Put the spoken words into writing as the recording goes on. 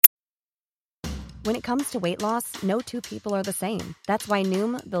When it comes to weight loss, no two people are the same. That's why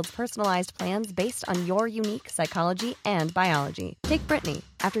Noom builds personalized plans based on your unique psychology and biology. Take Brittany.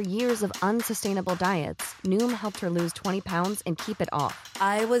 After years of unsustainable diets, Noom helped her lose 20 pounds and keep it off.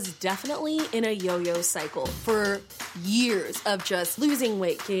 I was definitely in a yo-yo cycle for years of just losing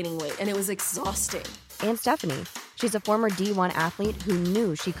weight, gaining weight, and it was exhausting. And Stephanie. She's a former D1 athlete who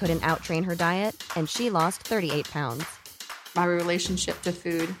knew she couldn't outtrain her diet, and she lost 38 pounds. My relationship to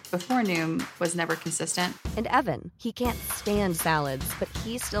food before Noom was never consistent. And Evan, he can't stand salads, but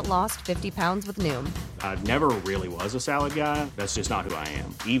he still lost 50 pounds with Noom. I never really was a salad guy. That's just not who I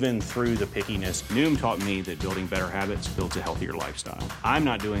am. Even through the pickiness, Noom taught me that building better habits builds a healthier lifestyle. I'm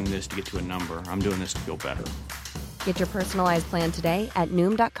not doing this to get to a number. I'm doing this to feel better. Get your personalized plan today at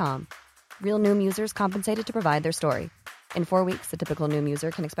Noom.com. Real Noom users compensated to provide their story. In 4 weeks, the typical Noom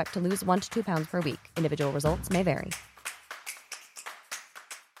user can expect to lose 1 to 2 pounds per week. Individual results may vary.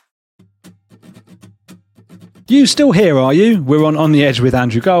 You still here, are you? We're on The Edge with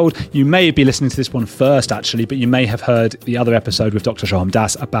Andrew Gold. You may be listening to this one first, actually, but you may have heard the other episode with Dr. Shoham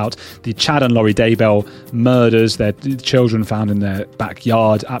Das about the Chad and Laurie Daybell murders, their children found in their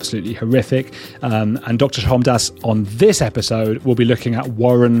backyard, absolutely horrific. And Dr. Shoham Das on this episode will be looking at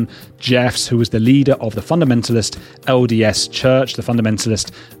Warren Jeffs, who was the leader of the fundamentalist LDS Church, the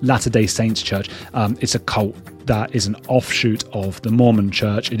fundamentalist Latter-day Saints Church. It's a cult that is an offshoot of the Mormon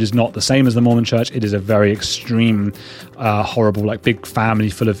Church. It is not the same as the Mormon Church. It is a very extreme, horrible, like big family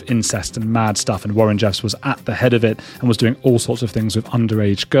full of incest and mad stuff. And Warren Jeffs was at the head of it and was doing all sorts of things with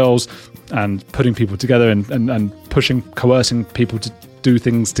underage girls and putting people together and coercing people to do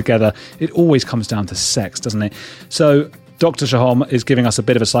things together. It always comes down to sex, doesn't it? So Dr. Shoham is giving us a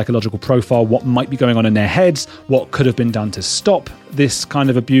bit of a psychological profile, what might be going on in their heads, what could have been done to stop this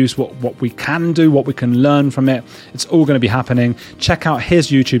kind of abuse, what we can do, what we can learn from it. It's all going to be happening. Check out his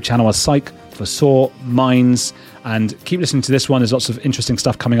YouTube channel as Psych for Sore Minds, and keep listening to this one. There's lots of interesting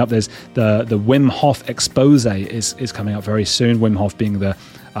stuff coming up. There's the Wim Hof expose is coming up very soon. Wim Hof being the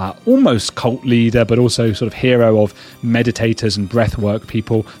almost cult leader, but also sort of hero of meditators and breathwork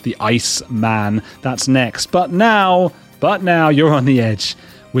people, the Ice Man. That's next. But now you're on the edge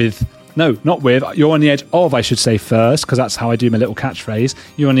with, no, not with, you're on the edge of, I should say first, because that's how I do my little catchphrase.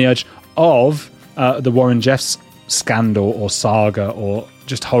 You're on the edge of the Warren Jeffs scandal or saga or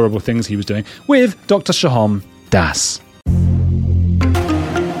just horrible things he was doing with Dr. Shoham Das.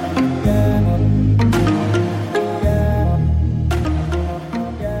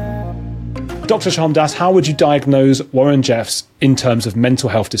 Dr. Shoham Das, how would you diagnose Warren Jeffs in terms of mental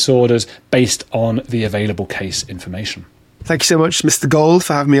health disorders based on the available case information? Thank you so much, Mr. Gold,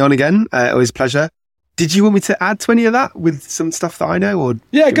 for having me on again. Always a pleasure. Did you want me to add to any of that with some stuff that I know? Or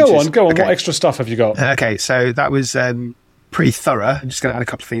yeah, go on. Okay. What extra stuff have you got? Okay, so that was pretty thorough. I'm just going to add a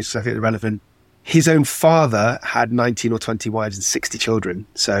couple of things because I think they're relevant. His own father had 19 or 20 wives and 60 children.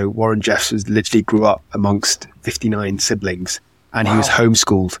 So Warren Jeffs literally grew up amongst 59 siblings, and He was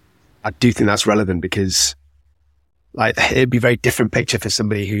homeschooled. I do think that's relevant because it'd be a very different picture for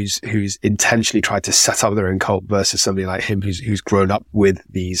somebody who's intentionally tried to set up their own cult versus somebody like him who's grown up with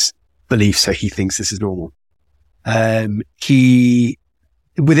these beliefs, so he thinks this is normal. He,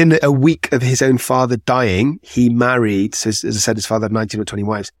 within a week of his own father dying, he married, so as I said, his father had 19 or 20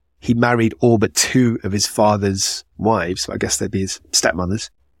 wives. He married all but 2 of his father's wives. So I guess they'd be his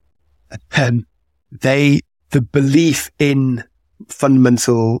stepmothers. The belief in Mormon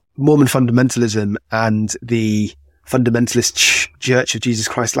fundamentalism and the fundamentalist Church of Jesus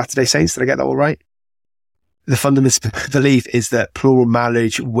Christ Latter-day Saints. Did I get that all right? The fundamentalist belief is that plural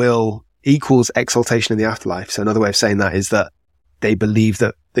marriage equals exaltation in the afterlife. So another way of saying that is that they believe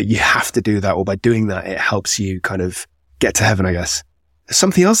that you have to do that, or by doing that, it helps you kind of get to heaven, I guess.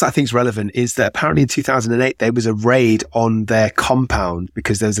 Something else that I think is relevant is that apparently in 2008, there was a raid on their compound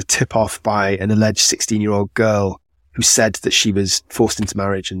because there was a tip-off by an alleged 16-year-old girl who said that she was forced into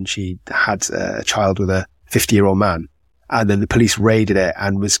marriage and she had a child with a 50-year-old man. And then the police raided it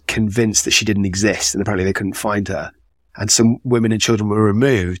and was convinced that she didn't exist. And apparently they couldn't find her. And some women and children were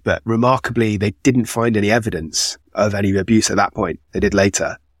removed, but remarkably, they didn't find any evidence of any abuse at that point. They did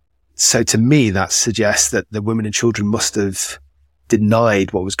later. So to me, that suggests that the women and children must have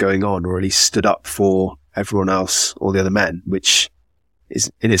denied what was going on, or at least stood up for everyone else, all the other men, which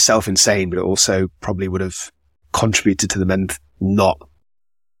is in itself insane, but it also probably would have contributed to the men not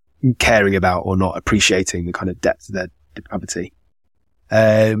caring about or not appreciating the kind of depth of their depravity.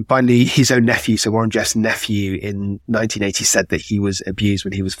 Finally, his own nephew, so Warren Jeffs' nephew in 1980 said that he was abused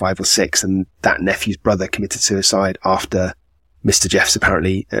when he was 5 or 6, and that nephew's brother committed suicide after Mr. Jeffs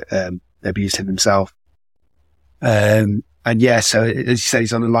apparently abused him himself. And yeah, so as you say,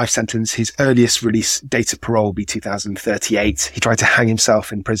 he's on a life sentence. His earliest release date of parole will be 2038. He tried to hang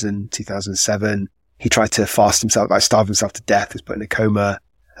himself in prison 2007. He tried to starve himself to death, was put in a coma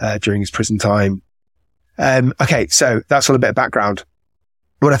during his prison time. Okay, so that's all a bit of background.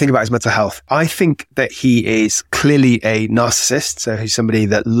 When I think about his mental health, I think that he is clearly a narcissist. So he's somebody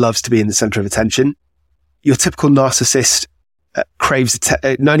that loves to be in the center of attention. Your typical narcissist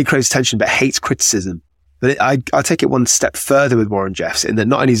not only craves attention, but hates criticism. But I'll take it one step further with Warren Jeffs, in that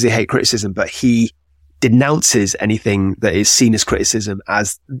not only does he hate criticism, but he denounces anything that is seen as criticism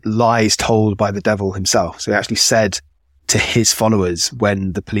as lies told by the devil himself. So he actually said to his followers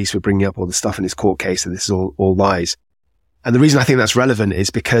when the police were bringing up all the stuff in his court case that this is all lies. And the reason I think that's relevant is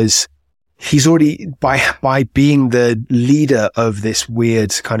because he's already, by being the leader of this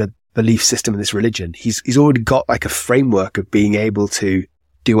weird kind of belief system and this religion, he's already got like a framework of being able to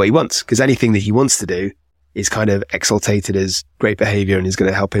do what he wants, because anything that he wants to do is kind of exaltated as great behavior and is going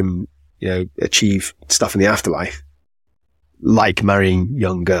to help him, achieve stuff in the afterlife, like marrying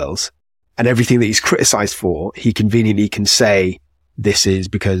young girls. And everything that he's criticized for, he conveniently can say, this is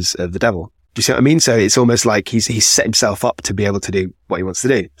because of the devil. Do you see what I mean? So it's almost like he's set himself up to be able to do what he wants to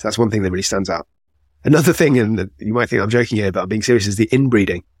do. So that's one thing that really stands out. Another thing, and you might think I'm joking here, but I'm being serious, is the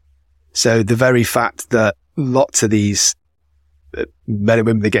inbreeding. So the very fact that lots of these men and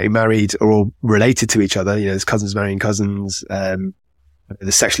women that are getting married are all related to each other. There's cousins marrying cousins,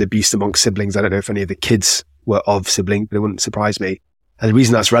 the sexual abuse amongst siblings. I don't know if any of the kids were of siblings, but it wouldn't surprise me. And the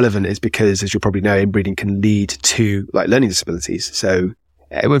reason that's relevant is because, as you'll probably know, inbreeding can lead to like learning disabilities. So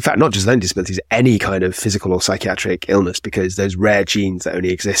in fact, not just learning disabilities, any kind of physical or psychiatric illness, because those rare genes that only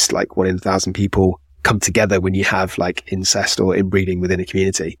exist like 1 in 1,000 people come together when you have like incest or inbreeding within a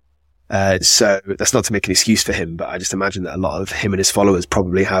community. So that's not to make an excuse for him, but I just imagine that a lot of him and his followers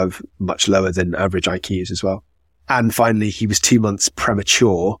probably have much lower than average IQs as well. And finally, he was 2 months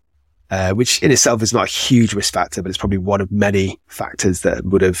premature, which in itself is not a huge risk factor, but it's probably one of many factors that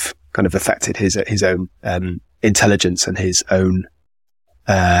would have kind of affected his own intelligence and his own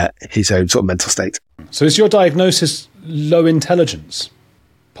sort of mental state. So is your diagnosis low intelligence?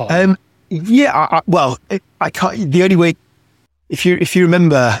 Yeah. I can't. The only way, if you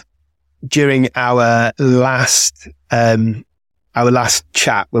remember, during our last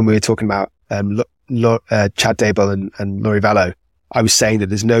chat when we were talking about Chad Daybell and Laurie Vallow, I was saying that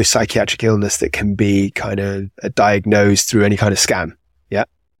there's no psychiatric illness that can be kind of diagnosed through any kind of scan. Yeah.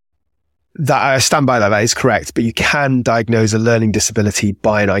 That I stand by that. That is correct. But you can diagnose a learning disability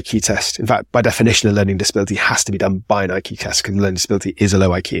by an IQ test. In fact, by definition, a learning disability has to be done by an IQ test because learning disability is a low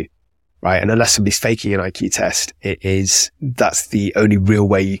IQ. Right. And unless somebody's faking an IQ test, that's the only real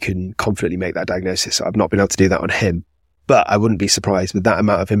way you can confidently make that diagnosis. So I've not been able to do that on him, but I wouldn't be surprised with that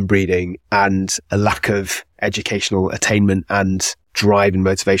amount of inbreeding and a lack of educational attainment and drive and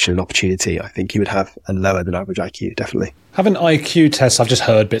motivation and opportunity. I think he would have a lower than average IQ, definitely. Haven't IQ tests, I've just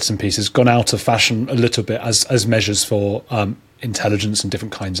heard bits and pieces, gone out of fashion a little bit as measures for intelligence and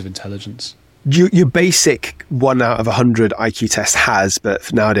different kinds of intelligence? Your basic 1 out of 100 IQ test has,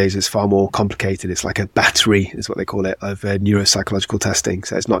 but nowadays it's far more complicated. It's like a battery, is what they call it, of neuropsychological testing.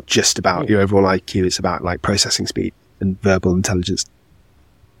 So it's not just about your overall IQ, it's about like processing speed and verbal intelligence.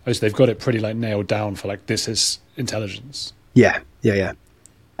 Oh, so they've got it pretty like nailed down for like, this is intelligence. Yeah. Okay.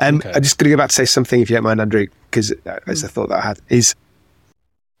 I'm just going to go back to say something, if you don't mind, Andrew, because as a thought that I had is,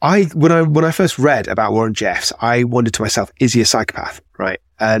 when I first read about Warren Jeffs, I wondered to myself, is he a psychopath? Right.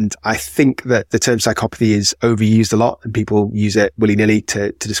 And I think that the term psychopathy is overused a lot and people use it willy-nilly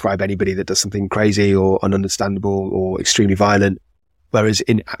to describe anybody that does something crazy or ununderstandable or extremely violent. Whereas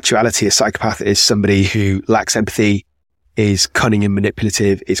in actuality, a psychopath is somebody who lacks empathy, is cunning and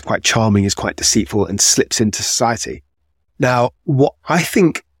manipulative, is quite charming, is quite deceitful, and slips into society. Now, what I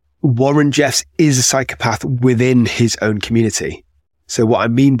think Warren Jeffs is a psychopath within his own community. So what I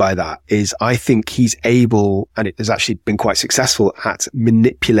mean by that is I think he's able, and it has actually been quite successful at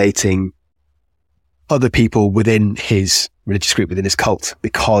manipulating other people within his religious group, within his cult,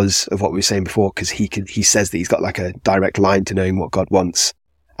 because of what we were saying before, because he says that he's got like a direct line to knowing what God wants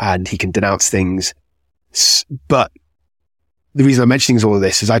and he can denounce things. But the reason I'm mentioning all of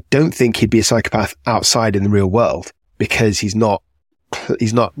this is I don't think he'd be a psychopath outside in the real world, because he's not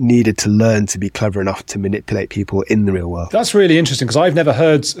needed to learn to be clever enough to manipulate people in the real world. That's really interesting, because I've never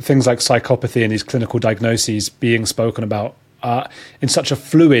heard things like psychopathy and these clinical diagnoses being spoken about in such a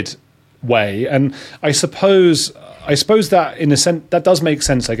fluid way. And I suppose I suppose that in a sense that does make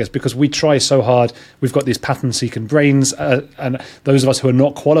sense, I guess, because we try so hard. We've got these pattern-seeking brains, and those of us who are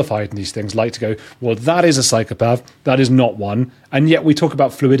not qualified in these things like to go, well, that is a psychopath, that is not one. And yet we talk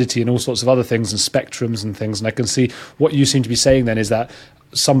about fluidity and all sorts of other things and spectrums and things. And I can see what you seem to be saying then is that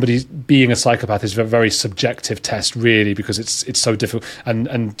somebody being a psychopath is a very subjective test, really, because it's so difficult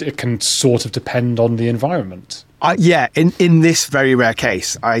and it can sort of depend on the environment. In this very rare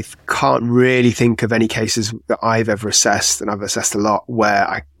case, I can't really think of any cases that I've ever assessed, and I've assessed a lot,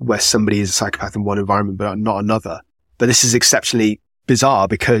 where somebody is a psychopath in one environment but not another. But this is exceptionally bizarre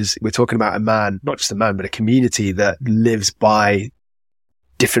because we're talking about a man, not just a man, but a community that lives by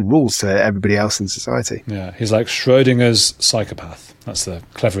different rules to everybody else in society. Yeah, he's like Schrodinger's psychopath. That's the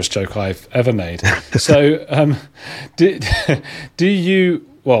cleverest joke I've ever made. So, do you?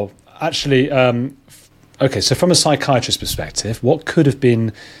 Well, actually. Okay, so from a psychiatrist perspective, what could have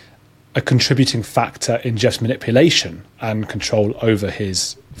been a contributing factor in Jeff's manipulation and control over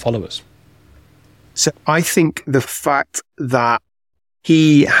his followers? So I think the fact that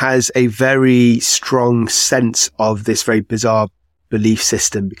he has a very strong sense of this very bizarre belief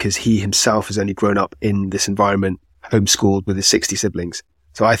system because he himself has only grown up in this environment, homeschooled with his 60 siblings.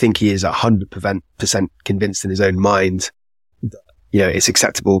 So I think he is 100% convinced in his own mind that, it's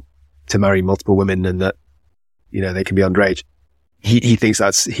acceptable to marry multiple women and that, they can be underage. He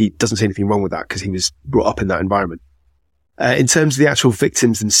thinks he doesn't see anything wrong with that because he was brought up in that environment. In terms of the actual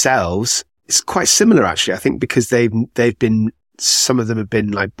victims themselves, it's quite similar actually. I think because some of them have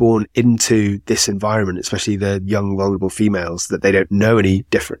been like born into this environment, especially the young, vulnerable females, that they don't know any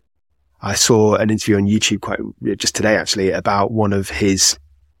different. I saw an interview on YouTube just today actually about one of his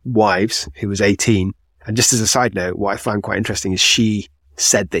wives who was 18. And just as a side note, what I found quite interesting is she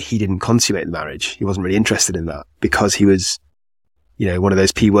said that he didn't consummate the marriage. He wasn't really interested in that because he was, one of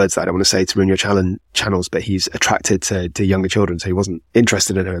those P words that I don't want to say to ruin your channels, but he's attracted to younger children. So he wasn't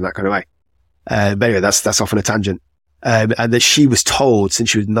interested in her in that kind of way. But anyway, that's off on a tangent. And that she was told since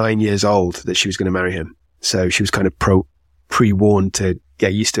she was 9 years old that she was going to marry him. So she was kind of pre-warned to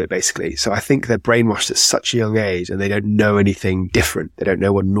get used to it, basically. So I think they're brainwashed at such a young age and they don't know anything different. They don't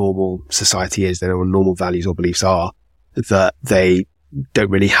know what normal society is. They don't know what normal values or beliefs are, that they don't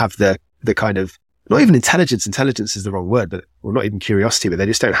really have the kind of, not even intelligence is the wrong word, or not even curiosity, but they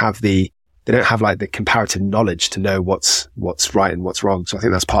just don't have they don't have like the comparative knowledge to know what's right and what's wrong. So I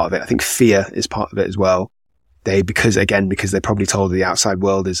think that's part of it. I think fear is part of it as well. Because they're probably told the outside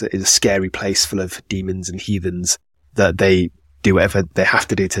world is a scary place full of demons and heathens, that they do whatever they have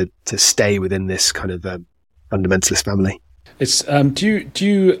to do to stay within this kind of fundamentalist family. It's do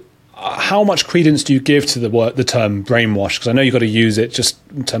you how much credence do you give to the term brainwash? Because I know you've got to use it just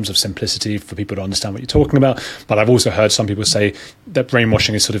in terms of simplicity for people to understand what you're talking about. But I've also heard some people say that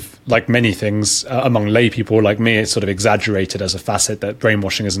brainwashing is sort of like many things among lay people like me. It's sort of exaggerated as a facet, that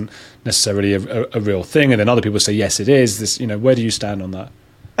brainwashing isn't necessarily a real thing. And then other people say, yes, it is. Where do you stand on that?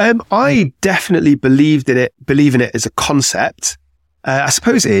 I definitely believe in it as a concept. I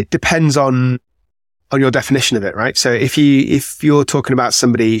suppose it depends on your definition of it, right? So if you're talking about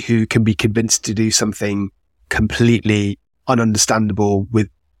somebody who can be convinced to do something completely ununderstandable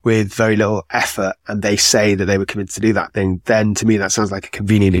with very little effort, and they say that they were convinced to do that thing, then to me that sounds like a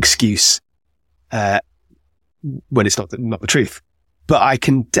convenient excuse when it's not the truth. But I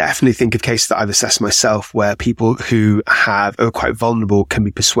can definitely think of cases that I've assessed myself where people who are quite vulnerable can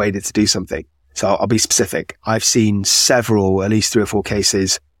be persuaded to do something. So I'll be specific. I've seen at least 3 or 4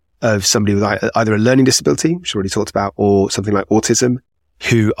 cases of somebody with either a learning disability, which I already talked about, or something like autism,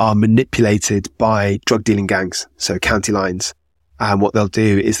 who are manipulated by drug dealing gangs, so county lines. And what they'll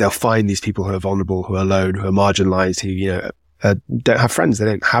do is they'll find these people who are vulnerable, who are alone, who are marginalized, who, don't have friends. They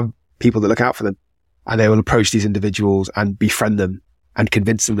don't have people that look out for them. And they will approach these individuals and befriend them and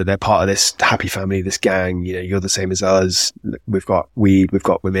convince them that they're part of this happy family, this gang. You're the same as us. We've got weed, we've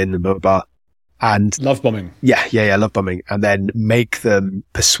got women, and blah, blah, blah. And love bombing. Yeah, love bombing. And then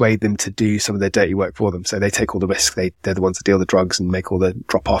persuade them to do some of their dirty work for them. So they take all the risk. They're the ones that deal the drugs and make all the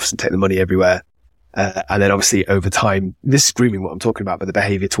drop-offs and take the money everywhere. And then obviously over time, this is grooming what I'm talking about, but the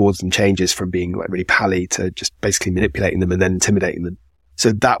behavior towards them changes from being like really pally to just basically manipulating them and then intimidating them.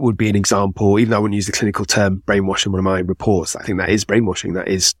 So that would be an example, even though I wouldn't use the clinical term brainwash in one of my reports. I think that is brainwashing. That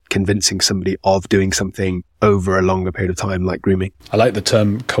is convincing somebody of doing something over a longer period of time, like grooming. I like the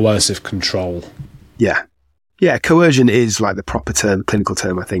term coercive control. Yeah. Yeah, coercion is like the proper term, clinical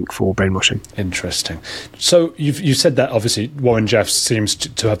term, I think, for brainwashing. Interesting. So you said that obviously Warren Jeffs seems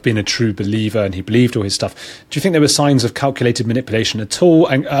to have been a true believer and he believed all his stuff. Do you think there were signs of calculated manipulation at all?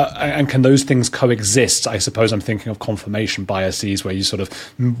 And can those things coexist? I suppose I'm thinking of confirmation biases where you sort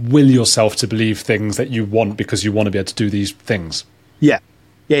of will yourself to believe things that you want because you want to be able to do these things. Yeah.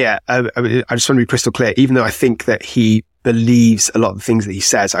 I just want to be crystal clear. Even though I think that he believes a lot of the things that he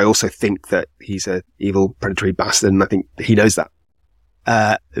says, I also think that he's an evil, predatory bastard, and I think he knows that.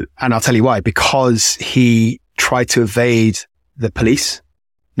 And I'll tell you why. Because he tried to evade the police,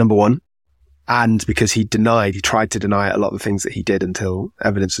 number one, and because he tried to deny a lot of the things that he did until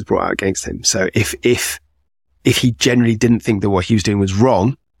evidence was brought out against him. So if he genuinely didn't think that what he was doing was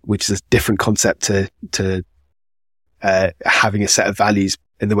wrong, which is a different concept to having a set of values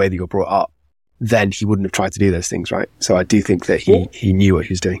in the way that you're brought up, then he wouldn't have tried to do those things, right? So I do think that he knew what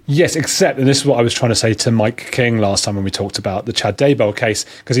he was doing. Yes, except, and this is what I was trying to say to Mike King last time when we talked about the Chad Daybell case,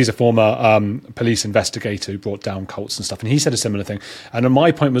 because he's a former police investigator who brought down cults and stuff, and he said a similar thing. And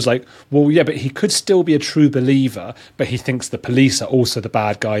my point was like, well, yeah, but he could still be a true believer, but he thinks the police are also the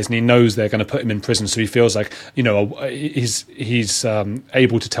bad guys, and he knows they're going to put him in prison, so he feels like, he's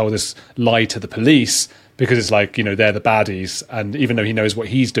able to tell this lie to the police, because it's like, they're the baddies. And even though he knows what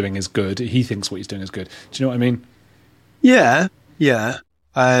he's doing is good, he thinks what he's doing is good. Do you know what I mean? Yeah.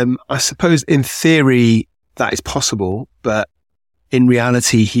 I suppose in theory that is possible, but in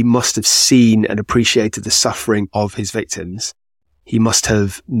reality, he must have seen and appreciated the suffering of his victims. He must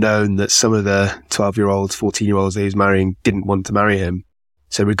have known that some of the 12-year-olds, 14-year-olds that he was marrying didn't want to marry him.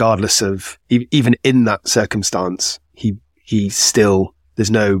 So regardless of, even in that circumstance, he still... there's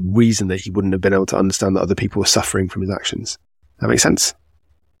no reason that he wouldn't have been able to understand that other people were suffering from his actions. That makes sense?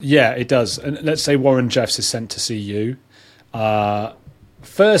 Yeah, it does. And let's say Warren Jeffs is sent to see you.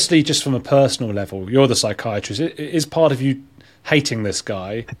 Firstly, just from a personal level, you're the psychiatrist. Is part of you hating this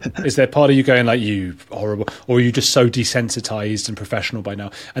guy? Is there part of you going like, you horrible? Or are you just so desensitized and professional by now?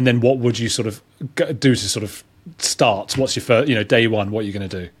 And then what would you sort of do to sort of start? What's your first, day one? What are you going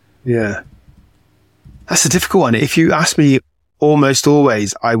to do? Yeah. That's a difficult one. If you ask me, almost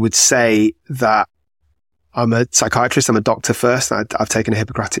always, I would say that I'm a psychiatrist. I'm a doctor first. I've taken a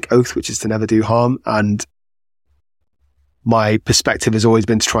Hippocratic oath, which is to never do harm. And my perspective has always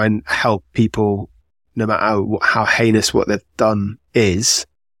been to try and help people, no matter how heinous what they've done is.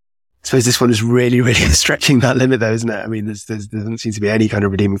 I suppose this one is really, really stretching that limit though, isn't it? I mean, there doesn't seem to be any kind of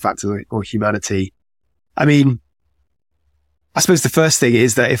redeeming factor or humanity. I mean, I suppose the first thing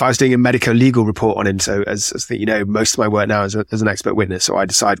is that if I was doing a medico-legal report on him, so as most of my work now is as an expert witness, so I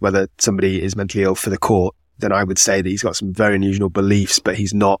decide whether somebody is mentally ill for the court, then I would say that he's got some very unusual beliefs, but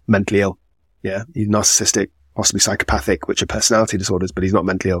he's not mentally ill. Yeah, he's narcissistic, possibly psychopathic, which are personality disorders, but he's not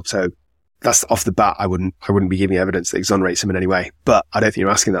mentally ill. So that's off the bat. I wouldn't be giving evidence that exonerates him in any way. But I don't think you're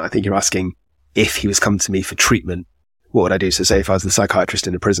asking that. I think you're asking if he was come to me for treatment, what would I do? So say if I was the psychiatrist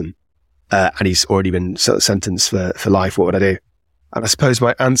in a prison, and he's already been sort of sentenced for life, what would I do? And I suppose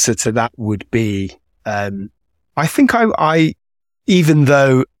my answer to that would be, I think I, even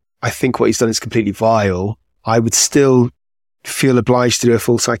though I think what he's done is completely vile, I would still feel obliged to do a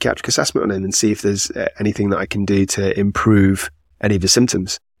full psychiatric assessment on him and see if there's anything that I can do to improve any of his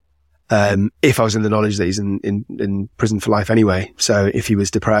symptoms. If I was in the knowledge that he's in prison for life anyway. So if he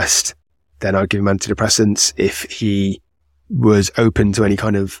was depressed, then I'd give him antidepressants. If he was open to any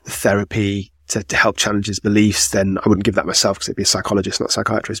kind of therapy to help challenge his beliefs, then I wouldn't give that myself because it'd be a psychologist, not a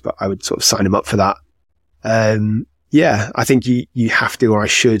psychiatrist, but I would sort of sign him up for that. I think you have to, or I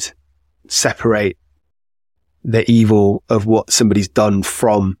should, separate the evil of what somebody's done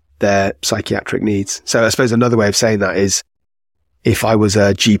from their psychiatric needs. So I suppose another way of saying that is, if I was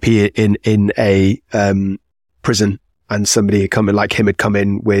a GP in a prison and somebody had come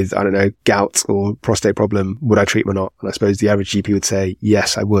in with, I don't know, gout or prostate problem, would I treat him or not? And I suppose the average GP would say,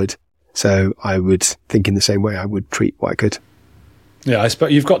 yes, I would. So I would think in the same way I would treat what I could. Yeah, I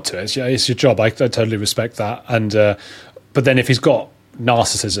suppose you've got to. It's your job. I totally respect that. And but then if he's got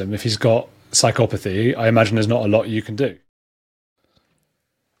narcissism, if he's got psychopathy, I imagine there's not a lot you can do.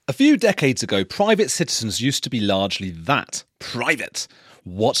 A few decades ago, private citizens used to be largely that, private.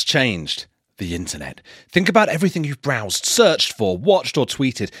 What's changed? The internet. Think about everything you've browsed, searched for, watched or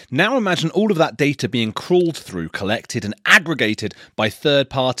tweeted. Now imagine all of that data being crawled through, collected and aggregated by third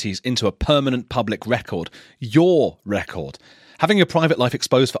parties into a permanent public record. Your record. Having your private life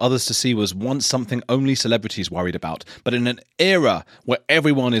exposed for others to see was once something only celebrities worried about. But in an era where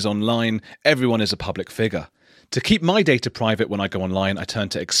everyone is online, everyone is a public figure. To keep my data private when I go online, I turn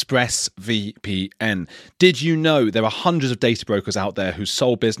to ExpressVPN. Did you know there are hundreds of data brokers out there whose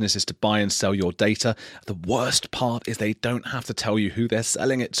sole business is to buy and sell your data? The worst part is they don't have to tell you who they're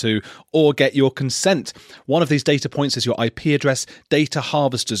selling it to or get your consent. One of these data points is your IP address. Data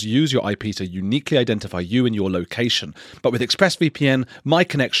harvesters use your IP to uniquely identify you and your location. But with ExpressVPN, my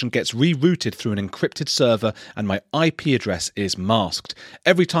connection gets rerouted through an encrypted server and my IP address is masked.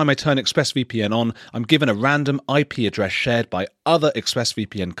 Every time I turn ExpressVPN on, I'm given a random IP address shared by other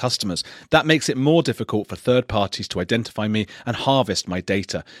ExpressVPN customers. That makes it more difficult for third parties to identify me and harvest my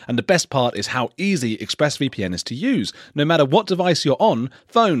data. And the best part is how easy ExpressVPN is to use. No matter what device you're on,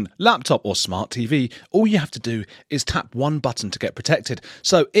 phone, laptop or smart TV, all you have to do is tap one button to get protected.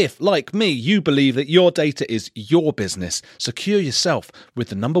 So if, like me, you believe that your data is your business, secure yourself with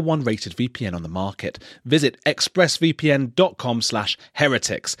the #1 rated VPN on the market. Visit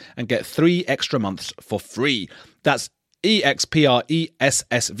expressvpn.com/heretics and get 3 extra months for free. That's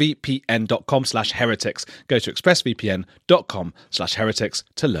expressvpn.com/heretics. Go to expressvpn.com/heretics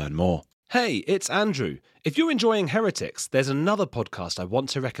to learn more. Hey, it's Andrew. If you're enjoying Heretics, there's another podcast I want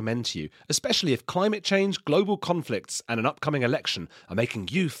to recommend to you, especially if climate change, global conflicts, and an upcoming election are making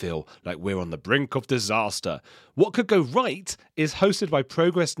you feel like we're on the brink of disaster. What Could Go Right is hosted by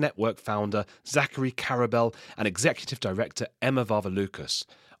Progress Network founder Zachary Karabel and executive director Emma Varvaloucas.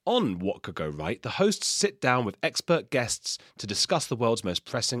 On What Could Go Right, the hosts sit down with expert guests to discuss the world's most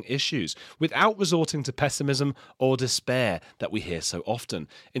pressing issues without resorting to pessimism or despair that we hear so often.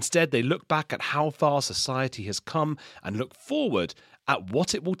 Instead, they look back at how far society has come and look forward at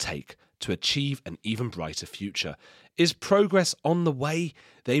what it will take to achieve an even brighter future. Is progress on the way?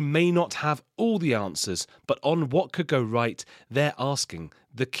 They may not have all the answers, but on What Could Go Right, they're asking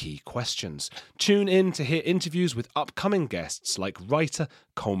the key questions. Tune in to hear interviews with upcoming guests like writer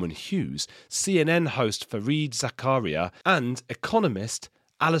Coleman Hughes, CNN host Fareed Zakaria, and economist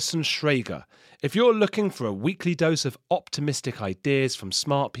Alison Schrager. If you're looking for a weekly dose of optimistic ideas from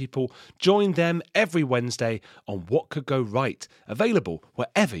smart people, join them every Wednesday on What Could Go Right, available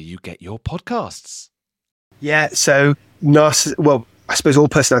wherever you get your podcasts. Yeah, so well, I suppose all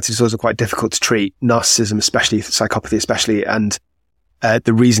personality disorders are quite difficult to treat. Narcissism, especially, psychopathy, especially, and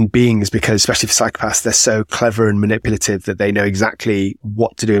the reason being is because, especially for psychopaths, they're so clever and manipulative that they know exactly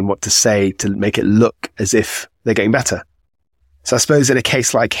what to do and what to say to make it look as if they're getting better. So I suppose in a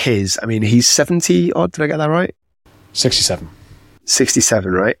case like his, I mean, he's 70 odd. Did I get that right? 67.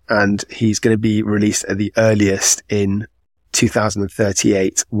 67, right? And he's going to be released at the earliest in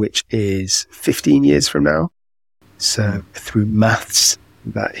 2038, which is 15 years from now. So through maths,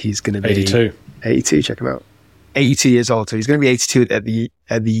 that he's going to be 82. Check him out. 82 years old. So he's going to be 82 at the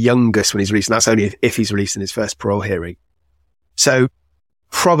youngest when he's released. And that's only if he's released in his first parole hearing. So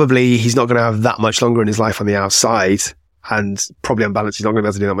probably he's not going to have that much longer in his life on the outside. And probably on balance, he's not going to be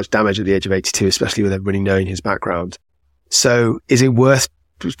able to do that much damage at the age of 82, especially with everybody knowing his background. So is it worth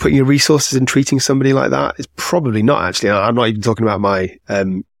putting your resources in treating somebody like that? It's probably not, actually. I'm not even talking about my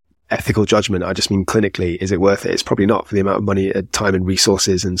ethical judgment. I just mean clinically, is it worth it? It's probably not for the amount of money, time and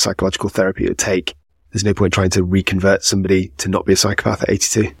resources and psychological therapy it would take. There's no point trying to reconvert somebody to not be a psychopath at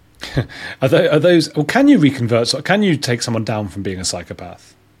 82. Are those, or can you reconvert? Can you take someone down from being a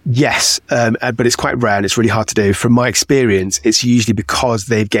psychopath? Yes, but it's quite rare and it's really hard to do. From my experience, it's usually because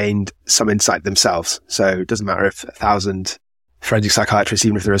they've gained some insight themselves. So it doesn't matter if 1,000 forensic psychiatrists,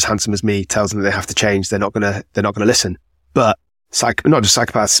 even if they're as handsome as me, tells them that they have to change, they're not gonna listen. But not just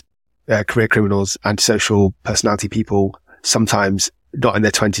psychopaths, career criminals, antisocial personality people, sometimes not in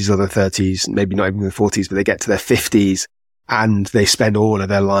their 20s or their 30s, maybe not even in their 40s, but they get to their 50s and they spend all of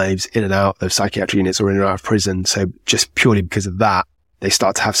their lives in and out of psychiatric units or in and out of prison. So just purely because of that, they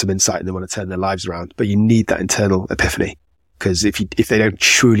start to have some insight and they want to turn their lives around. But you need that internal epiphany, because if they don't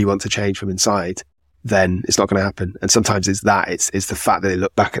truly want to change from inside, then it's not going to happen. And sometimes it's the fact that they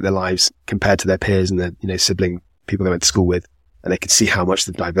look back at their lives compared to their peers and their, sibling people they went to school with, and they can see how much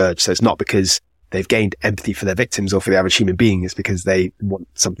they've diverged. So it's not because they've gained empathy for their victims or for the average human being. It's because they want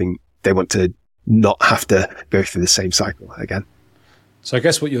to not have to go through the same cycle again. So I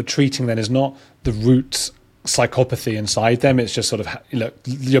guess what you're treating then is not the root psychopathy inside them. It's just sort of, look,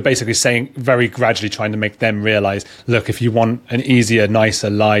 you're basically saying, very gradually trying to make them realize, look, if you want an easier,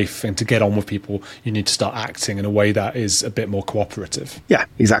 nicer life and to get on with people, you need to start acting in a way that is a bit more cooperative. Yeah,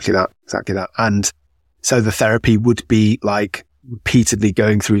 exactly that. And so the therapy would be like repeatedly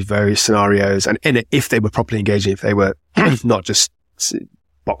going through various scenarios, and in it, if they were properly engaging, if they were not just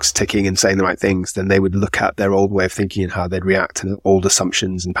box ticking and saying the right things, then they would look at their old way of thinking and how they'd react and old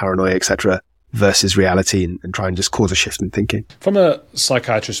assumptions and paranoia, etc., versus reality and try and just cause a shift in thinking. From a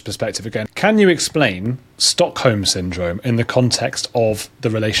psychiatrist's perspective again, can you explain Stockholm Syndrome in the context of the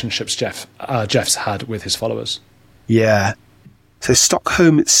relationships Jeff's had with his followers? Yeah. So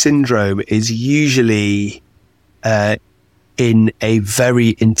Stockholm Syndrome is usually in a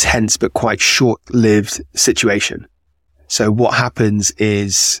very intense but quite short-lived situation. So what happens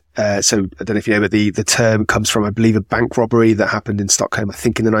is, so I don't know if you know, but the term comes from, I believe, a bank robbery that happened in Stockholm, I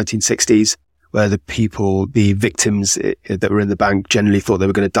think in the 1960s, where the victims that were in the bank generally thought they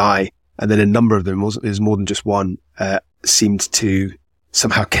were going to die. And then a number of them, there's more than just one, seemed to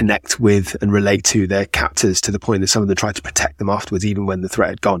somehow connect with and relate to their captors to the point that some of them tried to protect them afterwards, even when the threat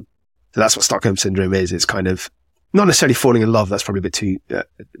had gone. So that's what Stockholm Syndrome is. It's kind of not necessarily falling in love. That's probably a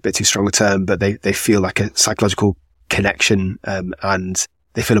bit too strong a term, but they feel like a psychological connection, and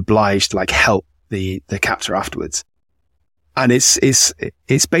they feel obliged to like help the captor afterwards. And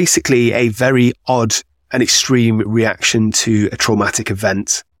it's basically a very odd and extreme reaction to a traumatic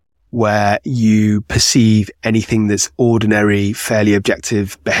event where you perceive anything that's ordinary, fairly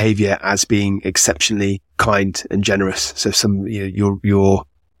objective behavior as being exceptionally kind and generous. So your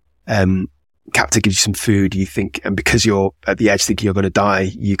captor gives you some food, you think, and because you're at the edge thinking you're going to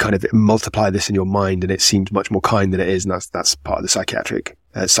die, you kind of multiply this in your mind and it seems much more kind than it is. And that's part of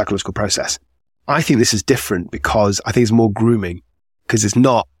the psychological process. I think this is different because I think it's more grooming, because it's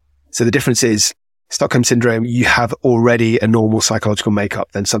not. So the difference is Stockholm Syndrome, you have already a normal psychological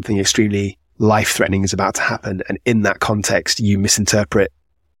makeup, then something extremely life-threatening is about to happen. And in that context, you misinterpret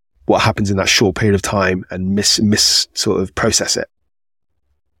what happens in that short period of time and miss sort of process it.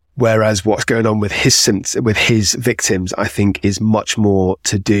 Whereas what's going on with his victims, I think is much more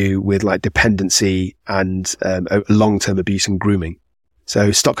to do with like dependency and long-term abuse and grooming.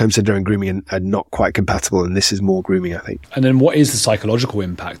 So Stockholm Syndrome and grooming are not quite compatible, and this is more grooming, I think. And then what is the psychological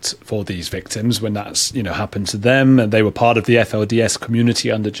impact for these victims when that's, happened to them and they were part of the FLDS community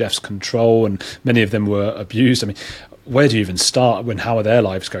under Jeff's control and many of them were abused? I mean, where do you even start how are their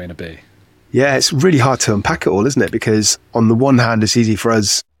lives going to be? Yeah, it's really hard to unpack it all, isn't it? Because on the one hand, it's easy for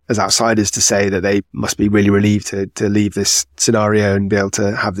us as outsiders to say that they must be really relieved to leave this scenario and be able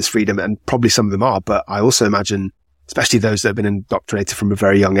to have this freedom. And probably some of them are, but I also imagine, especially those that have been indoctrinated from a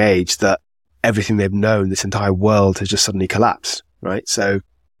very young age, that everything they've known, this entire world has just suddenly collapsed, right? So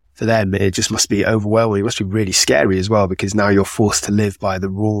for them, it just must be overwhelming. It must be really scary as well, because now you're forced to live by the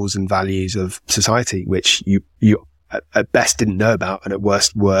rules and values of society, which you at best didn't know about and at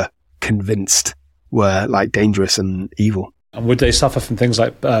worst were convinced were like dangerous and evil. And would they suffer from things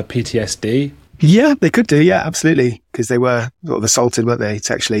like PTSD? Yeah, they could do. Yeah, absolutely. Because they were sort of assaulted, weren't they,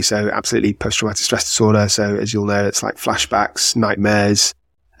 sexually? So absolutely post-traumatic stress disorder. So as you'll know, it's like flashbacks, nightmares,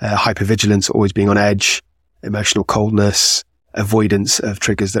 hypervigilance, always being on edge, emotional coldness, avoidance of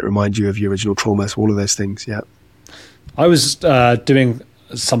triggers that remind you of your original trauma. So all of those things. Yeah. I was doing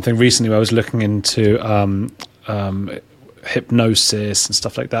something recently where I was looking into hypnosis and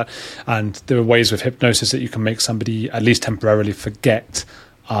stuff like that. And there are ways with hypnosis that you can make somebody at least temporarily forget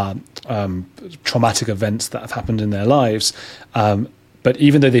traumatic events that have happened in their lives. But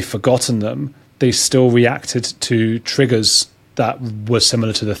even though they've forgotten them, they still reacted to triggers that were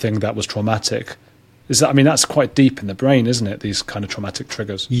similar to the thing that was traumatic. That's quite deep in the brain, isn't it? These kind of traumatic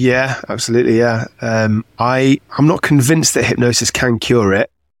triggers. Yeah, absolutely. Yeah. I'm not convinced that hypnosis can cure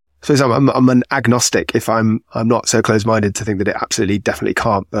it. So I'm an agnostic if I'm not so close-minded to think that it absolutely definitely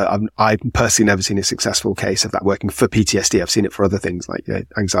can't. But I've personally never seen a successful case of that working for PTSD. I've seen it for other things like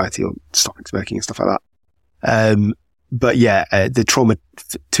anxiety or stopping smoking and stuff like that. But yeah, the trauma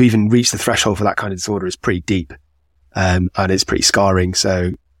to even reach the threshold for that kind of disorder is pretty deep, and it's pretty scarring.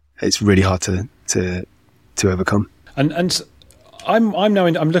 So it's really hard to overcome. And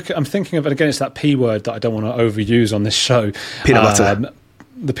I'm thinking of it again. It's that P word that I don't want to overuse on this show. Peanut butter.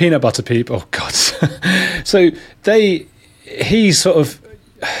 The peanut butter people. Oh God. So he sort of,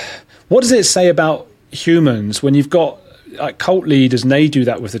 what does it say about humans when you've got like cult leaders and they do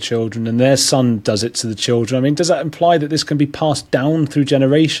that with the children and their son does it to the children? I mean, does that imply that this can be passed down through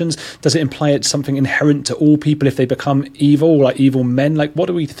generations? Does it imply it's something inherent to all people if they become evil, like evil men? Like, what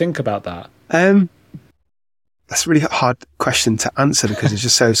do we think about that? That's a really hard question to answer because it's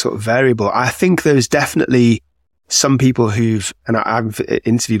just so sort of variable. I think there's definitely some people and I've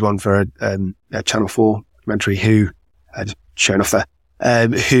interviewed one for a Channel 4 documentary who had shown off there,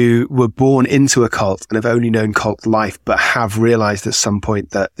 who were born into a cult and have only known cult life, but have realized at some point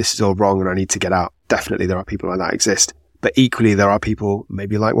that this is all wrong and I need to get out. Definitely there are people like that exist, but equally there are people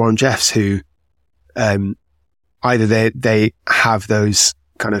maybe like Warren Jeffs who, either they have those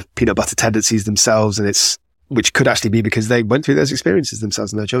kind of peanut butter tendencies themselves which could actually be because they went through those experiences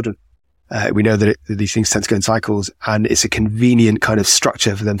themselves and their children. We know that these things tend to go in cycles, and it's a convenient kind of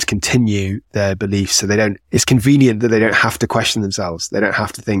structure for them to continue their beliefs. So it's convenient that they don't have to question themselves. They don't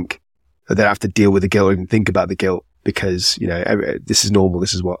have to think, or they don't have to deal with the guilt or even think about the guilt, because, this is normal.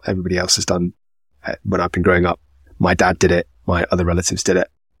 This is what everybody else has done when I've been growing up. My dad did it. My other relatives did it.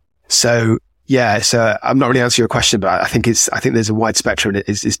 So I'm not really answering your question, but I think there's a wide spectrum, and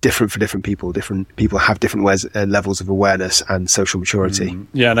it's different for different people. Different people have different levels of awareness and social maturity.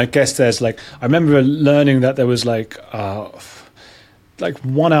 Yeah. And I guess there's I remember learning that there was 1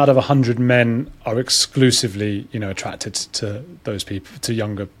 out of 100 men are exclusively, attracted to those people, to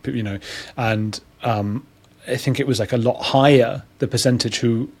younger, and, I think it was a lot higher, the percentage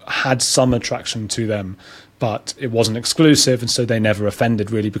who had some attraction to them, but it wasn't exclusive, and so they never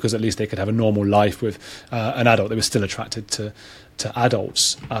offended really, because at least they could have a normal life with an adult. They were still attracted to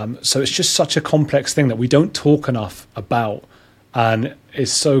adults. So it's just such a complex thing that we don't talk enough about, and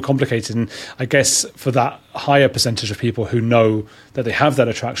it's so complicated. And I guess for that higher percentage of people who know that they have that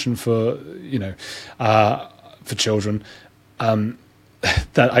attraction for children,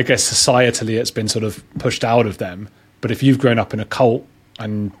 that I guess societally it's been sort of pushed out of them. But if you've grown up in a cult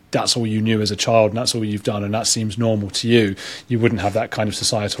and that's all you knew as a child and that's all you've done and that seems normal to you, you wouldn't have that kind of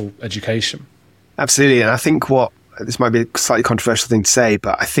societal education. Absolutely. And I think this might be a slightly controversial thing to say,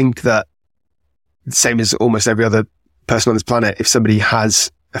 but I think that the same as almost every other person on this planet, if somebody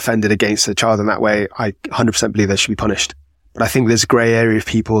has offended against a child in that way, I 100% believe they should be punished. But I think there's a grey area of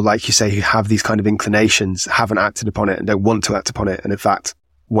people, like you say, who have these kind of inclinations, haven't acted upon it and don't want to act upon it, and in fact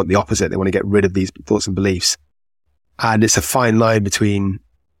want the opposite. They want to get rid of these thoughts and beliefs. And it's a fine line between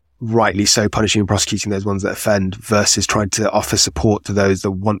rightly so punishing and prosecuting those ones that offend versus trying to offer support to those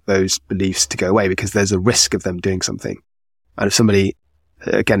that want those beliefs to go away, because there's a risk of them doing something. And if somebody,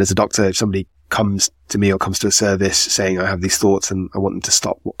 again, as a doctor, if somebody comes to me or comes to a service saying, I have these thoughts and I want them to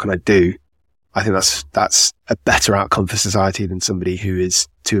stop, what can I do? I think that's a better outcome for society than somebody who is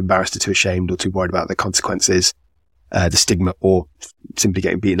too embarrassed or too ashamed or too worried about the consequences, the stigma, or simply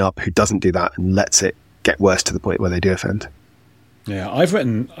getting beaten up, who doesn't do that and lets it get worse to the point where they do offend. Yeah, I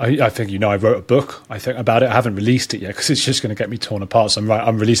think I wrote a book, I think, about it. I haven't released it yet because it's just going to get me torn apart. So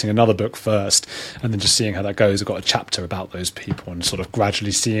I'm releasing another book first and then just seeing how that goes. I've got a chapter about those people and sort of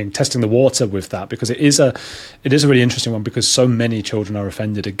gradually testing the water with that, because it is a really interesting one, because so many children are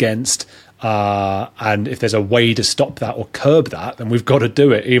offended against. And if there's a way to stop that or curb that, then we've got to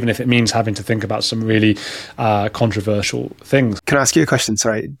do it, even if it means having to think about some really controversial things. Can I ask you a question?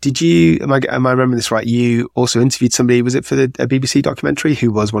 Sorry. Did you, am I remembering this right? You also interviewed somebody, was it for a BBC documentary,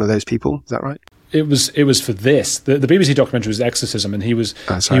 who was one of those people? Is that right? It was for this. The BBC documentary was Exorcism, and he was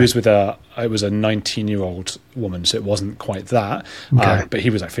with it was a 19-year-old woman, so it wasn't quite that. Okay. But he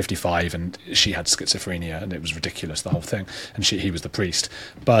was 55, and she had schizophrenia, and it was ridiculous, the whole thing. And he was the priest.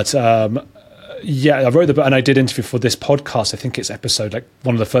 But I wrote the book, and I did interview for this podcast. I think it's episode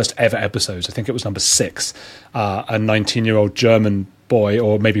one of the first ever episodes. I think it was number 6. A 19-year-old German boy,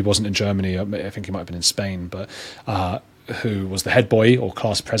 or maybe he wasn't in Germany. I think he might have been in Spain, but. Who was the head boy or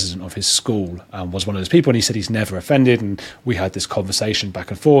class president of his school, was one of those people, and he said he's never offended, and we had this conversation back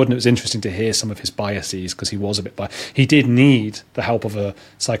and forward, and it was interesting to hear some of his biases, because he was a bit he did need the help of a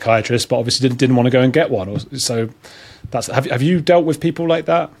psychiatrist, but obviously didn't want to go and get one. So have you dealt with people like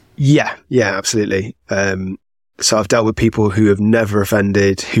that? Yeah, absolutely. So I've dealt with people who have never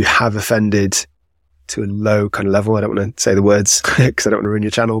offended, who have offended to a low kind of level. I don't want to say the words because I don't want to ruin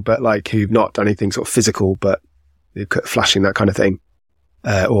your channel, but who've not done anything sort of physical, but flashing, that kind of thing,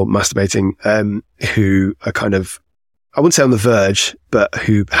 or masturbating, who are kind of, I wouldn't say on the verge, but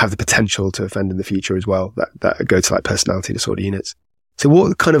who have the potential to offend in the future as well, that go to personality disorder units. So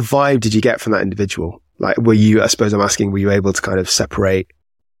what kind of vibe did you get from that individual? Were you, I suppose I'm asking, were you able to kind of separate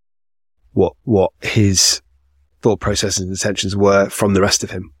what his thought processes and intentions were from the rest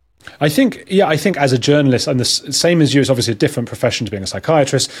of him? I think as a journalist, and the same as you, it's obviously a different profession to being a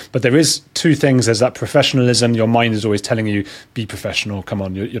psychiatrist, but there is two things. There's that professionalism. Your mind is always telling you, be professional. Come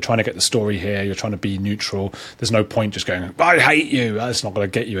on, you're trying to get the story here. You're trying to be neutral. There's no point just going, I hate you. That's not going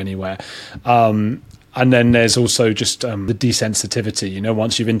to get you anywhere. And then there's also just the desensitivity.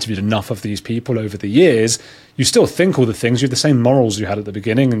 Once you've interviewed enough of these people over the years, you still think all the things. You have the same morals you had at the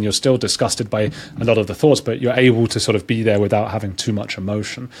beginning, and you're still disgusted by a lot of the thoughts, but you're able to sort of be there without having too much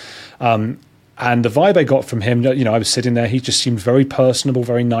emotion. And the vibe I got from him, I was sitting there, he just seemed very personable,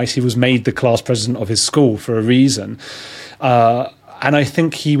 very nice. He was made the class president of his school for a reason. And I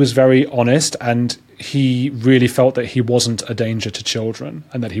think he was very honest, and he really felt that he wasn't a danger to children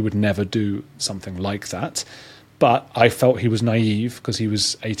and that he would never do something like that. But I felt he was naive because he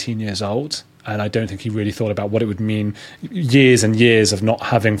was 18 years old. And I don't think he really thought about what it would mean, years and years of not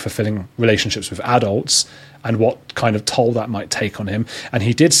having fulfilling relationships with adults and what kind of toll that might take on him. And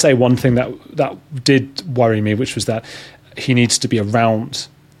he did say one thing that did worry me, which was that he needs to be around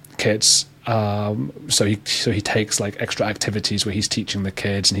kids. So he takes like extra activities where he's teaching the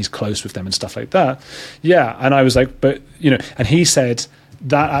kids and he's close with them and stuff like that. Yeah. And I was like, but, and he said,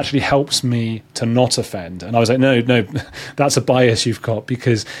 that actually helps me to not offend. And I was like, no, that's a bias you've got,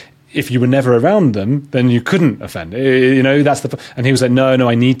 because if you were never around them, then you couldn't offend. That's the. And he was like, no,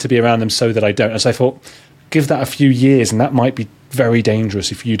 I need to be around them so that I don't. And so I thought, give that a few years, and that might be very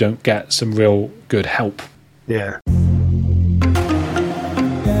dangerous if you don't get some real good help. Yeah.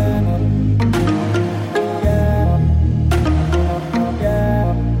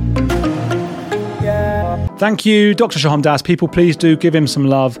 Thank you, Dr. Shaham Das. People, please do give him some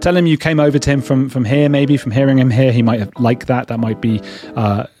love. Tell him you came over to him from here, maybe from hearing him here. He might have liked that. That might be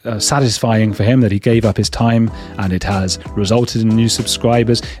satisfying for him, that he gave up his time and it has resulted in new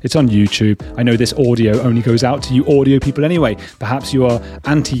subscribers. It's on YouTube. I know this audio only goes out to you audio people anyway. Perhaps you are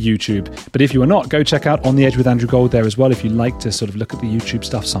anti-YouTube. But if you are not, go check out On the Edge with Andrew Gold there as well if you like to sort of look at the YouTube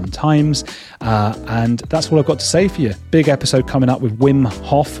stuff sometimes. And that's all I've got to say for you. Big episode coming up with Wim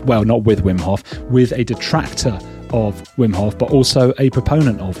Hof. Well, not with Wim Hof, with a detractor of Wim Hof, but also a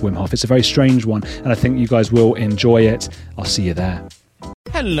proponent of Wim Hof. It's a very strange one, and I think you guys will enjoy it. I'll see you there.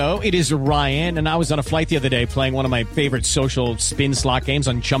 Hello, it is Ryan, and I was on a flight the other day playing one of my favorite social spin slot games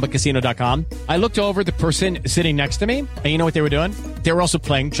on ChumbaCasino.com. I looked over at the person sitting next to me, and you know what they were doing? They were also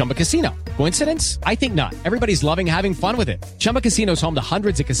playing Chumba Casino. Coincidence? I think not. Everybody's loving having fun with it. Chumba Casino is home to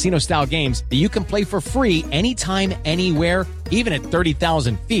hundreds of casino-style games that you can play for free anytime, anywhere, even at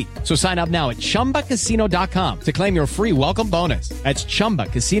 30,000 feet. So sign up now at ChumbaCasino.com to claim your free welcome bonus. That's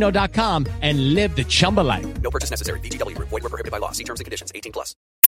ChumbaCasino.com and live the Chumba life. No purchase necessary. VGW. Void where prohibited by law. See terms and conditions. 18+.